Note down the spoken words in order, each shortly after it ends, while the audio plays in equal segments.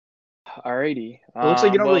Alrighty. It looks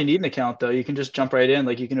like you don't really Well, need an account though. You can just jump right in.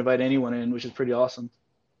 Like you can invite anyone in, which is pretty awesome.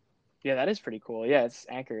 yeah, that is pretty cool. Yeah, it's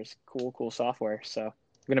Anchor is cool software. So I'm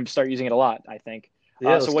gonna start using it a lot, I think.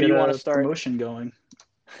 Yeah, So let's what do get you want to a start? promotion going.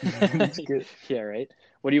 Let's get. Yeah, right.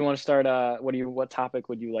 What do you want to start? What topic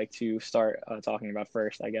would you like to start talking about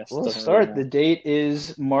first? I guess We'll doesn't really start. The matter. date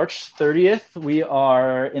is March 30th. We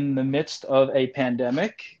are in the midst of a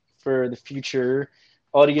pandemic. For the future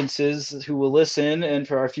audiences who will listen and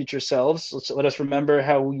for our future selves, let us remember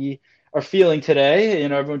how we are feeling today.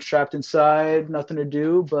 Everyone's trapped inside, nothing to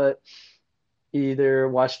do but either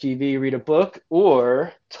watch TV, read a book,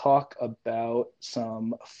 or talk about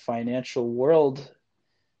some financial world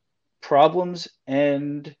problems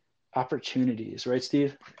and opportunities. Right,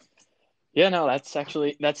 Steve? Yeah, no, that's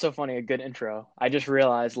so funny. A good intro. I just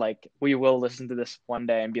realized like we will listen to this one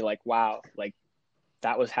day and be like, wow, like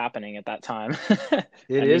that was happening at that time.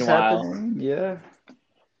 It And is meanwhile, happening. Yeah.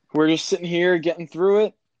 we're just sitting here getting through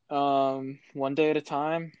it, one day at a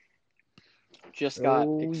time. Just got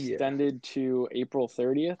Oh, yeah. extended to April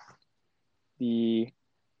 30th, the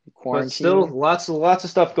But still, quarantine. lots of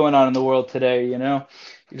stuff going on in the world today. You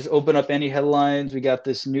just open up any headlines. We got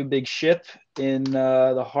this new big ship in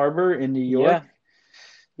the harbor in New Yeah, York.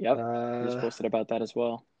 yep. I just Uh, posted about that as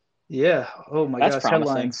well. yeah. Oh my That's gosh. promising.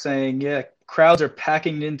 Headlines saying, yeah, crowds are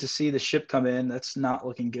packing in to see the ship come in. That's not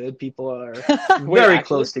looking good. People are Wait, very actually?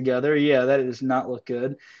 close together. Yeah, that does not look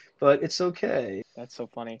good, but it's okay. That's so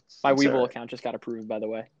funny. My It's all Webull right. account just got approved, by the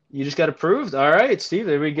way. You just got approved. All right, Steve.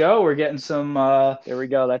 There we go. We're getting some There we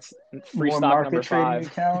go. That's free more stock market number trading five.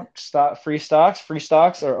 account stock. Free stocks. Free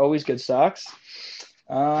stocks are always good stocks.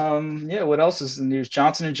 Yeah, what else is in the news?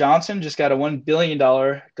 Johnson and Johnson just got a $1 billion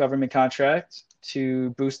government contract to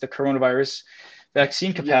boost the coronavirus vaccine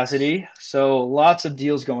Yes. capacity. So lots of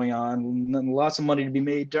deals going on, lots of money to be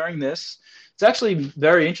made during this. It's actually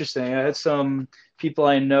very interesting. I had some people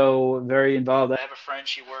I know very involved. I have a friend.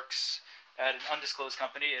 She works at an undisclosed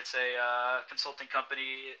company. It's a consulting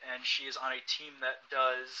company, and she is on a team that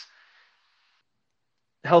does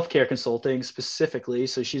healthcare consulting specifically.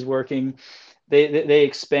 So she's working. They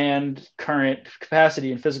expand current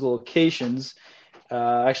capacity in physical locations.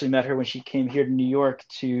 I actually met her when she came here to New York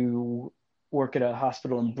to work at a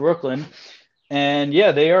hospital in Brooklyn. And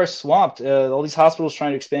yeah, they are swamped. All these hospitals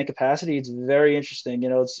trying to expand capacity. It's very interesting.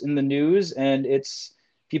 It's in the news, and it's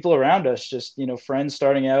people around us. Just friends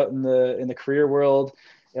starting out in the career world.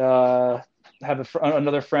 Uh, have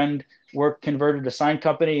another friend work converted a sign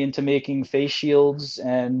company into making face shields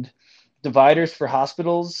and dividers for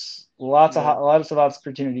hospitals. Yeah. Lots of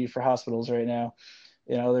opportunity for hospitals right now.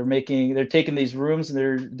 They're taking these rooms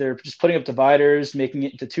and they're just putting up dividers, making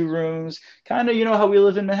it into two rooms. Kind of, how we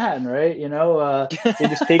live in Manhattan, right? They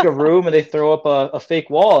just take a room and they throw up a fake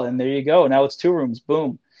wall, and there you go. Now it's two rooms.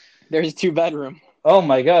 Boom. There's a two bedroom. Oh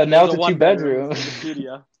my God! Now There's it's a a two one bedroom bedroom. in the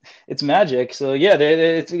studio. It's magic. So yeah,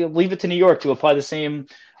 leave it to New York to apply the same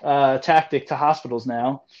tactic to hospitals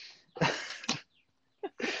now.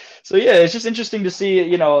 So yeah, it's just interesting to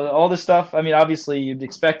see, all this stuff. I mean, obviously you'd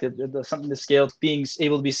expect it, something to scale, being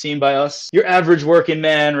able to be seen by us, your average working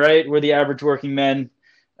man, right? We're the average working men.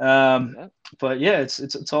 Um, Yeah. but yeah,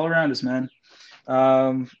 it's all around us, man.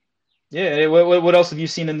 Um, yeah. What else have you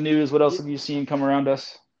seen in the news? What else Yeah. have you seen come around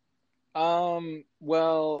us?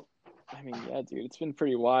 Well, I mean, yeah, dude, it's been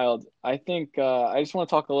pretty wild. I think I just want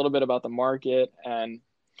to talk a little bit about the market and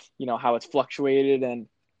how it's fluctuated and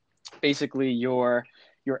basically your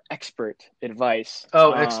expert advice.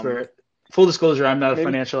 Oh, expert. Full disclosure, I'm not a Maybe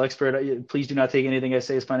financial expert. Please do not take anything I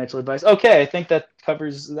say as financial advice. Okay, I think that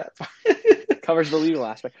covers that. covers the legal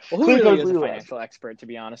aspect. Well, who Clear really covers is a legal financial aspect. expert, to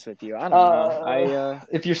be honest with you? I don't know. Uh,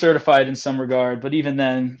 if you're certified in some regard, but even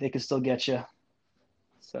then, they can still get you.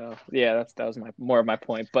 So yeah, that was my more of my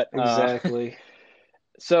point. But Exactly.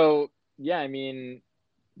 so yeah, I mean,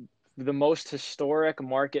 the most historic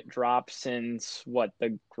market drop since what,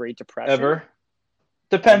 the Great Depression Ever. ever?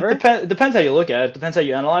 Depends how you look at it. Depends how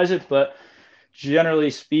you analyze it. But generally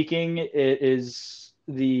speaking, it is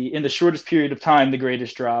in the shortest period of time the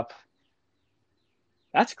greatest drop.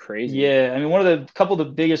 That's crazy. Yeah, I mean, one of the couple of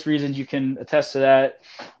the biggest reasons you can attest to that,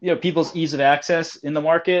 people's ease of access in the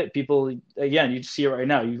market. People, again, you see it right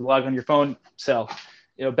now. You log on your phone, sell.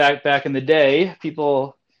 Back in the day,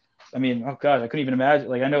 people. I mean, oh God, I couldn't even imagine.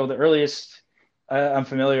 Like, I know the earliest I'm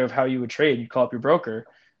familiar of how you would trade. You'd call up your broker,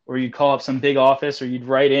 or you'd call up some big office, or you'd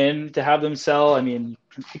write in to have them sell. I mean,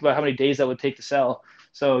 think about how many days that would take to sell.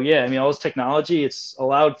 So yeah, I mean, all this technology, it's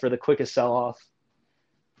allowed for the quickest sell off.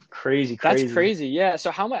 Crazy, That's crazy. crazy. Yeah.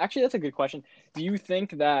 So how much? Actually, that's a good question. Do you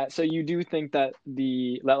think that? So you do think that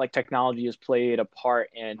the that like technology has played a part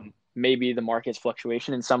in maybe the market's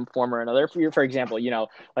fluctuation in some form or another. For example,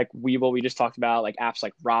 like what we just talked about, like apps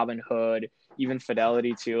like Robinhood, even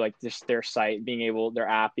Fidelity too, like just their app being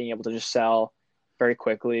able to just sell very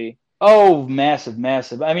quickly. Oh, massive,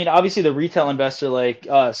 massive. I mean, obviously the retail investor like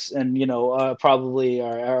us and, probably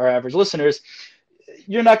our average listeners,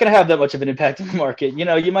 you're not going to have that much of an impact on the market.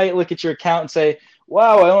 You might look at your account and say,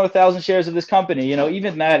 wow, I own 1,000 shares of this company.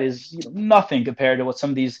 Even that is nothing compared to what some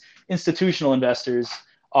of these institutional investors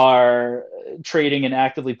are trading and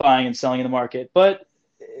actively buying and selling in the market. But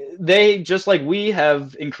they, just like we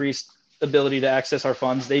have increased ability to access our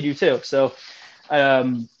funds, they do too. So,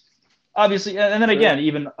 obviously, and then True. again,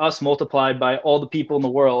 even us multiplied by all the people in the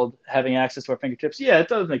world having access to our fingertips, yeah, it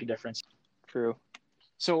does make a difference. True.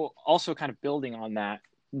 So also kind of building on that,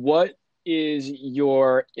 what is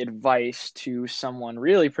your advice to someone?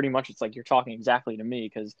 Really, pretty much it's like you're talking exactly to me,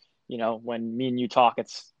 because when me and you talk,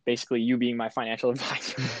 it's basically you being my financial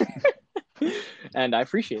advisor. And I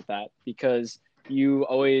appreciate that, because you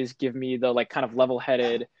always give me the like kind of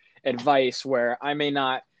level-headed advice where I may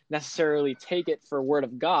not necessarily take it for word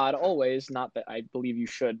of God always. Not that I believe you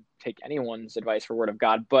should take anyone's advice for word of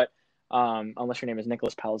God, but unless your name is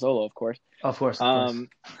Nicholas Palazzolo, of course. Of course, of course.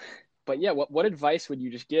 But yeah, what advice would you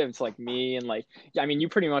just give to like me, and like, yeah, I mean, you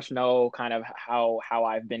pretty much know kind of how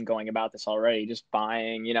I've been going about this already, just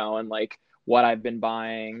buying, and like what I've been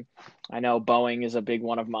buying. I know Boeing is a big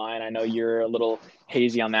one of mine. I know you're a little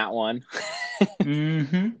hazy on that one.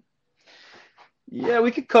 Mm-hmm. Yeah,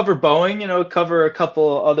 we could cover Boeing, cover a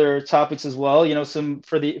couple other topics as well. Some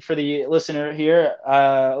for the listener here,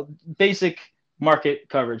 basic market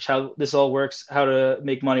coverage, how this all works, how to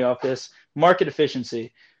make money off this, market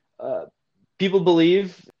efficiency. Uh, People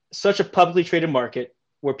believe such a publicly traded market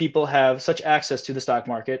where people have such access to the stock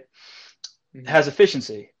market Mm-hmm. has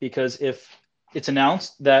efficiency, because if it's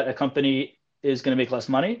announced that a company is going to make less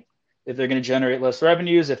money, if they're going to generate less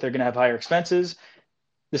revenues, if they're going to have higher expenses,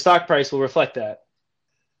 the stock price will reflect that.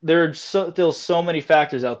 There are still so many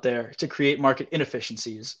factors out there to create market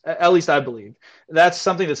inefficiencies. At least I believe that's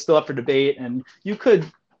something that's still up for debate, and you could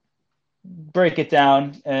break it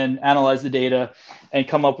down and analyze the data and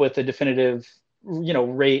come up with a definitive,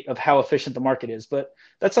 rate of how efficient the market is. But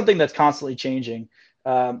that's something that's constantly changing.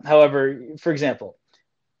 However, for example,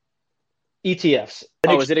 ETFs.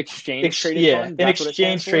 Oh, is it exchange traded fund? An That's what it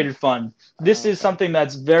stands exchange for? traded fund. This Oh, is okay. something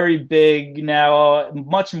that's very big now,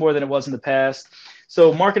 much more than it was in the past.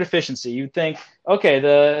 So market efficiency, you'd think, okay,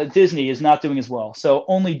 the Disney is not doing as well, so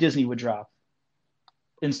only Disney would drop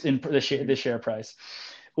in the share price.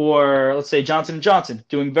 Or let's say Johnson & Johnson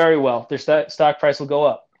doing very well, their stock price will go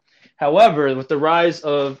up. However, with the rise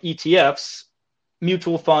of ETFs,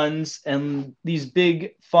 mutual funds, and these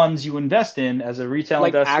big funds you invest in as a retail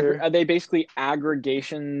Like investor. are they basically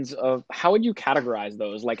aggregations of, how would you categorize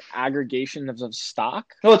those? Like aggregations of stock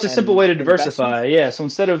No, it's a simple and way to diversify. investments? Yeah. So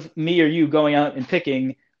instead of me or you going out and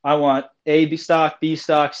picking, I want A B stock, B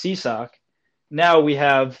stock, C stock. Now we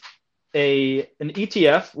have an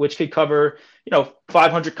ETF which could cover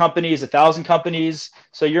 500 companies, 1,000 companies.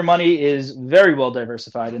 So your money is very well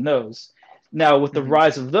diversified in those. Now with the Mm-hmm.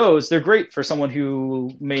 rise of those, they're great for someone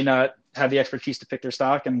who may not have the expertise to pick their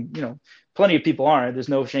stock, and plenty of people aren't. There's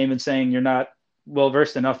no shame in saying you're not well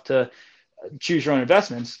versed enough to choose your own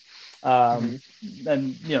investments. Mm-hmm.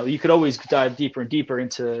 And you could always dive deeper and deeper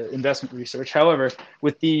into investment research. However,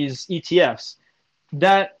 with these ETFs,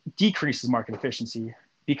 that decreases market efficiency,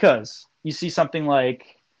 because you see something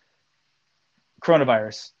like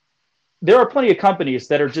coronavirus. There are plenty of companies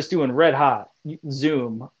that are just doing red hot.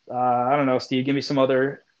 Zoom. I don't know, Steve. Give me some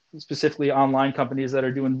other specifically online companies that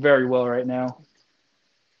are doing very well right now.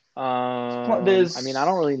 I mean, I don't There's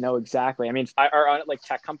really know exactly. I mean, are like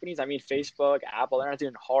tech companies. I mean, Facebook, Apple, they're not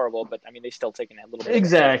doing horrible, but I mean, they still taking a little bit of a hit.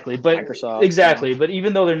 exactly, but Microsoft. exactly, but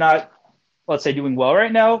even though they're not, let's say, doing well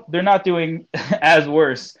right now, they're not doing as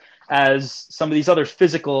worse as some of these other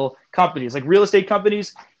physical companies, like real estate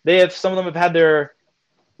companies. They have Some of them have had their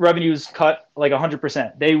revenues cut like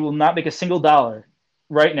 100%. They will not make a single dollar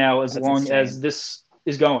right now as That's long as insane. this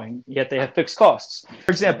is going, yet they have fixed costs.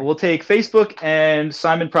 For example, Yeah. we'll take Facebook and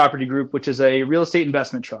Simon Property Group, which is a real estate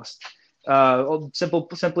investment trust.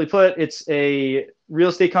 Simply put, it's a real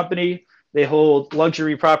estate company. They hold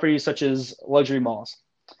luxury properties such as luxury malls.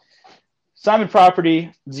 Simon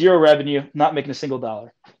Property, zero revenue, not making a single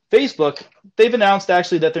dollar. Facebook, they've announced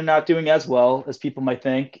actually that they're not doing as well as people might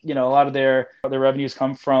think. A lot of their revenues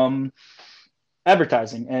come from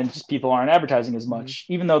advertising, and just people aren't advertising as Mm-hmm. much.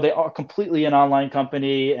 Even though they are completely an online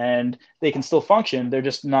company and they can still function, they're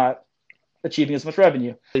just not achieving as much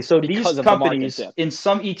revenue. So these Because of the market companies dip. in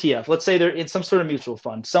some ETF, let's say they're in some sort of mutual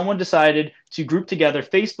fund, someone decided to group together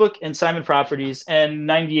Facebook and Simon Properties and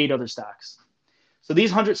 98 other stocks. So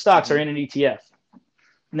these 100 stocks are in an ETF.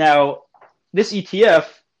 Now, this ETF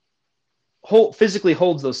physically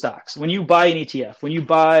holds those stocks. When you buy an ETF, when you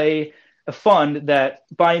buy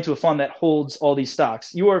into a fund that holds all these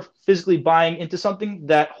stocks, you are physically buying into something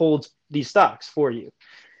that holds these stocks for you.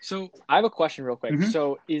 So I have a question real quick.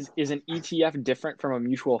 So is an ETF different from a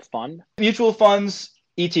mutual fund? Mutual funds,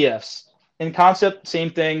 ETFs. In concept, same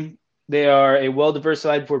thing. They are a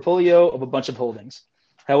well-diversified portfolio of a bunch of holdings.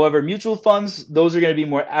 However, mutual funds, those are going to be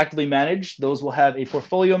more actively managed. Those will have a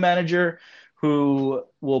portfolio manager who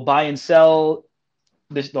will buy and sell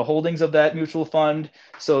the holdings of that mutual fund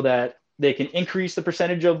so that they can increase the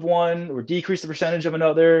percentage of one or decrease the percentage of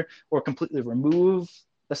another or completely remove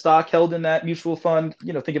the stock held in that mutual fund.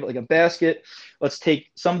 Think of it like a basket. Let's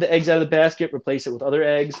take some of the eggs out of the basket, replace it with other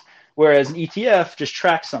eggs. Whereas an ETF just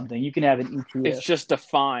tracks something. You can have an ETF. It's just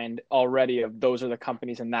defined already of those are the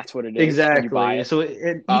companies and that's what it is Exactly. when you buy it. So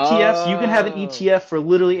in ETFs, you can have an ETF for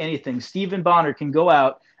literally anything. Stephen Bonner can go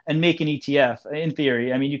out and make an ETF in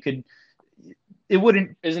theory. I mean,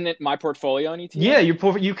 Isn't it my portfolio an ETF? Yeah,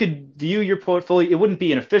 you could view your portfolio. It wouldn't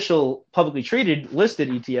be an official, publicly traded, listed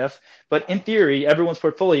ETF, but in theory, everyone's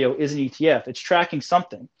portfolio is an ETF. It's tracking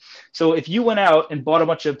something. So if you went out and bought a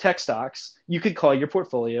bunch of tech stocks, you could call your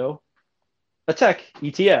portfolio a tech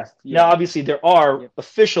ETF. Yeah. Now, obviously, there are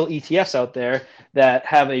official ETFs out there that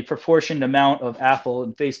have a proportioned amount of Apple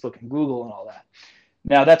and Facebook and Google and all that.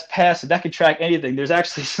 Now, that's passive. That could track anything. There's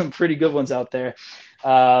actually some pretty good ones out there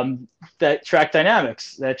that track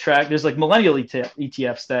dynamics, there's like millennial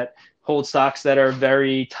ETFs that hold stocks that are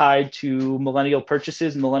very tied to millennial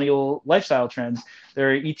purchases and millennial lifestyle trends.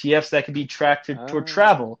 There are ETFs that can be tracked toward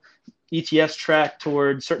travel. ETFs track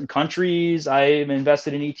toward certain countries. I am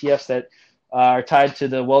invested in ETFs that are tied to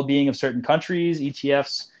the well-being of certain countries,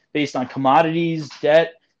 ETFs based on commodities,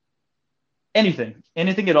 debt, anything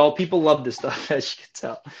at all. People love this stuff, as you can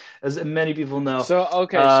tell, as many people know. So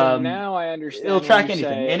so now I understand. It'll track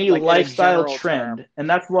anything, any like lifestyle trend, and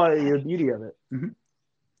that's why the beauty of it.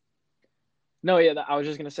 No, yeah, I was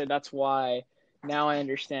just gonna say that's why. Now I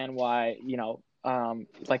understand why.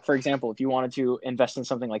 Like for example, if you wanted to invest in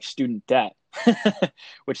something like student debt,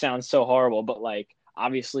 which sounds so horrible, but like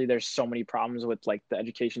obviously there's so many problems with like the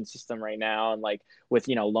education system right now and like with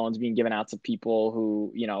loans being given out to people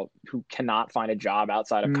who cannot find a job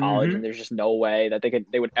outside of college, and there's just no way that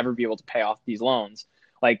they would ever be able to pay off these loans.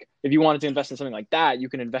 Like if you wanted to invest in something like that, you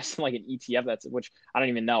can invest in like an ETF which I don't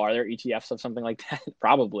even know, are there ETFs of something like that?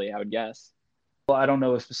 Probably, I would guess. Well, I don't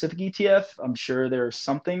know a specific ETF. I'm sure there's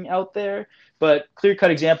something out there, but clear-cut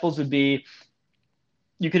examples would be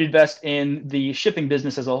you could invest in the shipping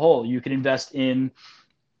business as a whole. You could invest in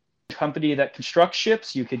a company that constructs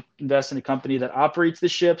ships. You could invest in a company that operates the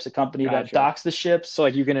ships, a company that docks the ships. So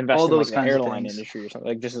like you can invest in like the airline industry or something,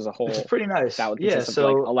 like just as a whole. Which is pretty nice. That would consist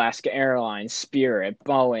of like Alaska Airlines, Spirit,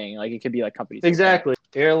 Boeing. Like it could be like companies. Exactly.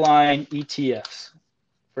 Like airline ETFs.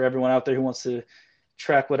 For everyone out there who wants to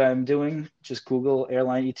track what I'm doing, just Google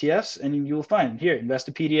airline ETFs and you will find here,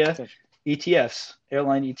 Investopedia, ETFs,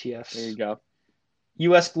 airline ETFs. There you go.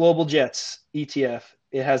 U.S. Global Jets ETF.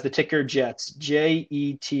 It has the ticker JETS,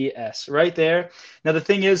 JETS, right there. Now, the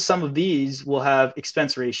thing is, some of these will have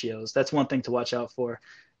expense ratios. That's one thing to watch out for.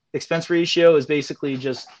 Expense ratio is basically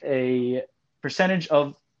just a percentage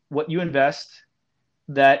of what you invest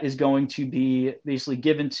that is going to be basically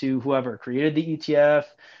given to whoever created the ETF,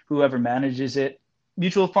 whoever manages it.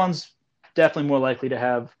 Mutual funds, definitely more likely to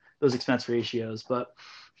have those expense ratios, but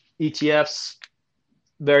ETFs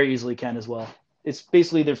very easily can as well. It's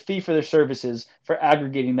basically their fee for their services for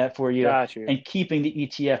aggregating that for you and keeping the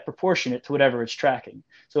ETF proportionate to whatever it's tracking.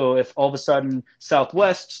 So if all of a sudden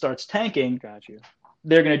Southwest starts tanking,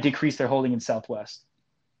 they're going to decrease their holding in Southwest.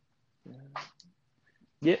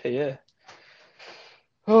 Yeah.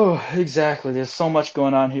 Oh, exactly. There's so much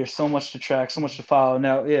going on here, so much to track, so much to follow.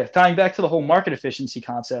 Now, tying back to the whole market efficiency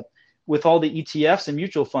concept, with all the ETFs and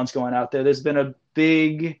mutual funds going out there, there's been a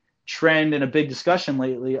big trend and a big discussion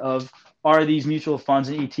lately of, are these mutual funds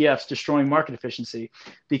and ETFs destroying market efficiency?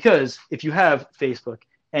 Because if you have Facebook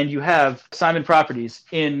and you have Simon Properties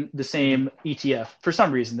in the same ETF, for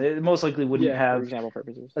some reason, they most likely wouldn't have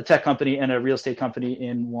a tech company and a real estate company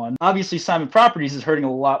in one. Obviously, Simon Properties is hurting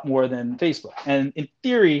a lot more than Facebook. And in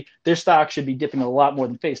theory, their stock should be dipping a lot more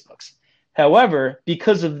than Facebook's. However,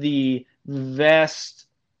 because of the vast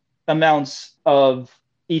amounts of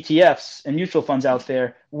ETFs and mutual funds out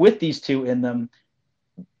there with these two in them,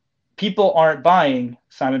 people aren't buying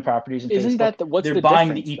Simon Properties and Isn't Facebook. that what's They're the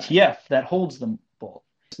buying difference the then? ETF that holds them both.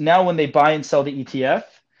 Now, when they buy and sell the ETF,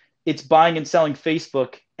 it's buying and selling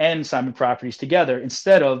Facebook and Simon Properties together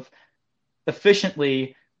instead of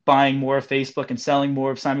efficiently buying more of Facebook and selling more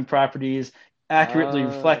of Simon Properties, accurately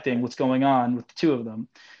reflecting Okay. what's going on with the two of them.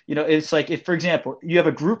 It's like if, for example, you have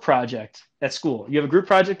a group project at school, you have a group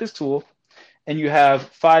project at school, and you have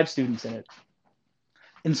 5 students in it.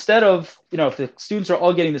 Instead of, if the students are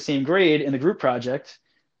all getting the same grade in the group project,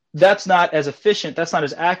 that's not as efficient, that's not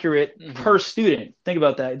as accurate Hmm. per student. Think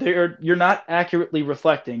about that. You're not accurately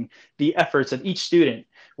reflecting the efforts of each student.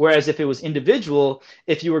 Whereas if it was individual,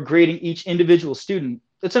 if you were grading each individual student,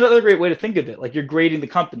 that's another great way to think of it. Like you're grading the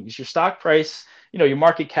companies. Your stock price, your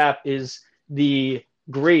market cap is the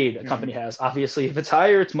grade a Hmm. company has. Obviously, if it's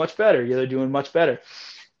higher, it's much better. They're doing much better.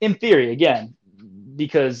 In theory, again,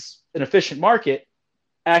 because an efficient market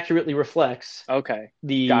accurately reflects Okay.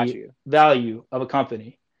 Got the you. value of a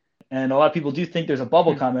company. And a lot of people do think there's a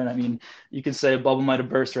bubble coming. I mean, you could say a bubble might have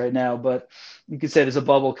burst right now, but you could say there's a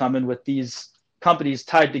bubble coming with these companies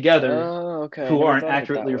tied together Oh, okay. I who never aren't thought of it that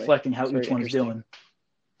accurately way. reflecting how It's very each one's interesting. doing.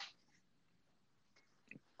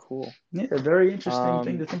 Cool. Yeah, a very interesting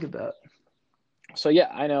thing Um, to think about. so yeah,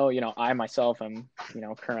 I know, I myself am,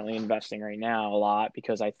 currently investing right now a lot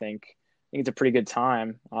because I think it's a pretty good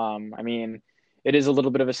time. I mean, it is a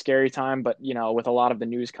little bit of a scary time, but with a lot of the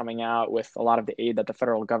news coming out, with a lot of the aid that the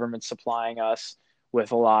federal government's supplying us,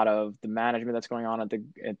 with a lot of the management that's going on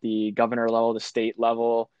at the governor level, the state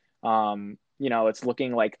level, it's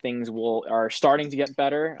looking like things are starting to get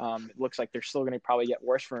better. It looks like they're still going to probably get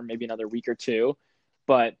worse for maybe another week or two,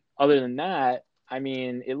 but other than that, I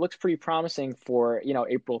mean, it looks pretty promising for,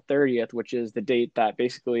 April 30th, which is the date that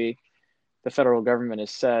basically the federal government has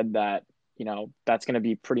said that, that's going to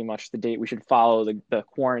be pretty much the date we should follow the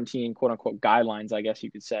quarantine, quote unquote, guidelines, I guess you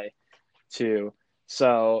could say, too.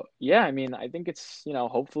 So, yeah, I mean, I think it's,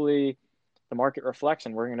 hopefully the market reflects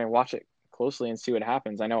and we're going to watch it closely and see what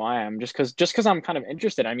happens. I know I am just because I'm kind of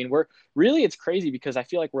interested. I mean, it's crazy because I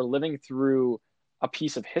feel like we're living through a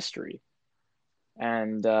piece of history.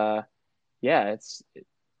 And, yeah,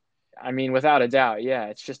 I mean, without a doubt, yeah,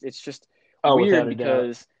 it's just Oh, weird without a doubt.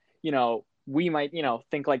 because, we might,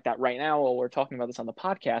 think like that right now while we're talking about this on the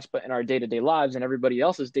podcast, but in our day-to-day lives and everybody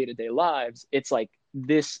else's day-to-day lives, it's like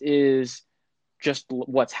this is just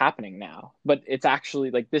what's happening now. But it's actually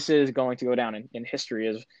like this is going to go down in history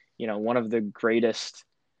as, one of the greatest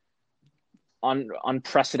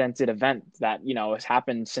unprecedented event that has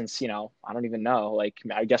happened since I don't even know, like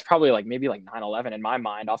I guess probably like maybe like 9/11 in my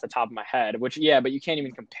mind off the top of my head, which yeah, but you can't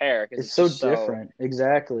even compare because It's it's so just so. different.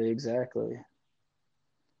 Exactly, exactly.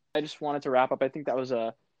 I just wanted to wrap up. I think that was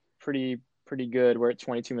a pretty good. We're at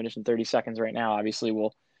 22 minutes and 30 seconds right now. Obviously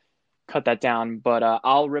we'll cut that down, but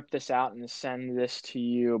I'll rip this out and send this to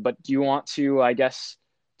you. But do you want to, I guess,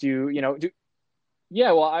 do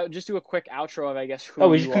yeah, well, I'll just do a quick outro of, I guess, who Oh,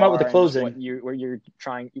 we should you come out with are the and just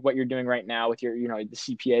closing. what you're doing right now with your, the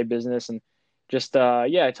CPA business, and just,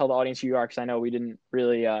 yeah, tell the audience who you are because I know we didn't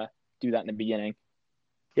really do that in the beginning.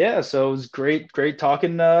 Yeah, so it was great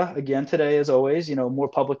talking again today, as always. More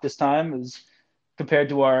public this time as compared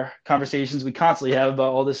to our conversations we constantly have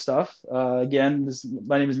about all this stuff. Again,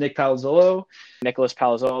 my name is Nick Palazzolo. Nicholas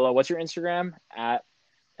Palazzolo. What's your Instagram? At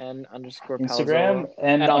N underscore Instagram Palazzolo.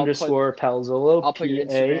 and And underscore Palazzolo, I'll put your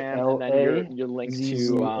Instagram and then Palazzolo. your link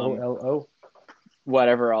to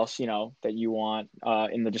whatever else, that you want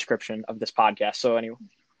in the description of this podcast. So anyway,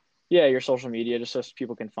 yeah, your social media, just so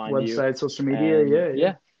people can find you. Website, social media. And Yeah, yeah.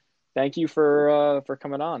 yeah, thank you for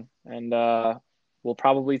coming on. And we'll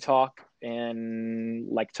probably talk in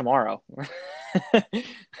like tomorrow. All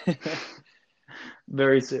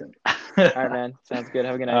Very soon. right, man. Sounds good.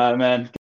 Have a good night. Man.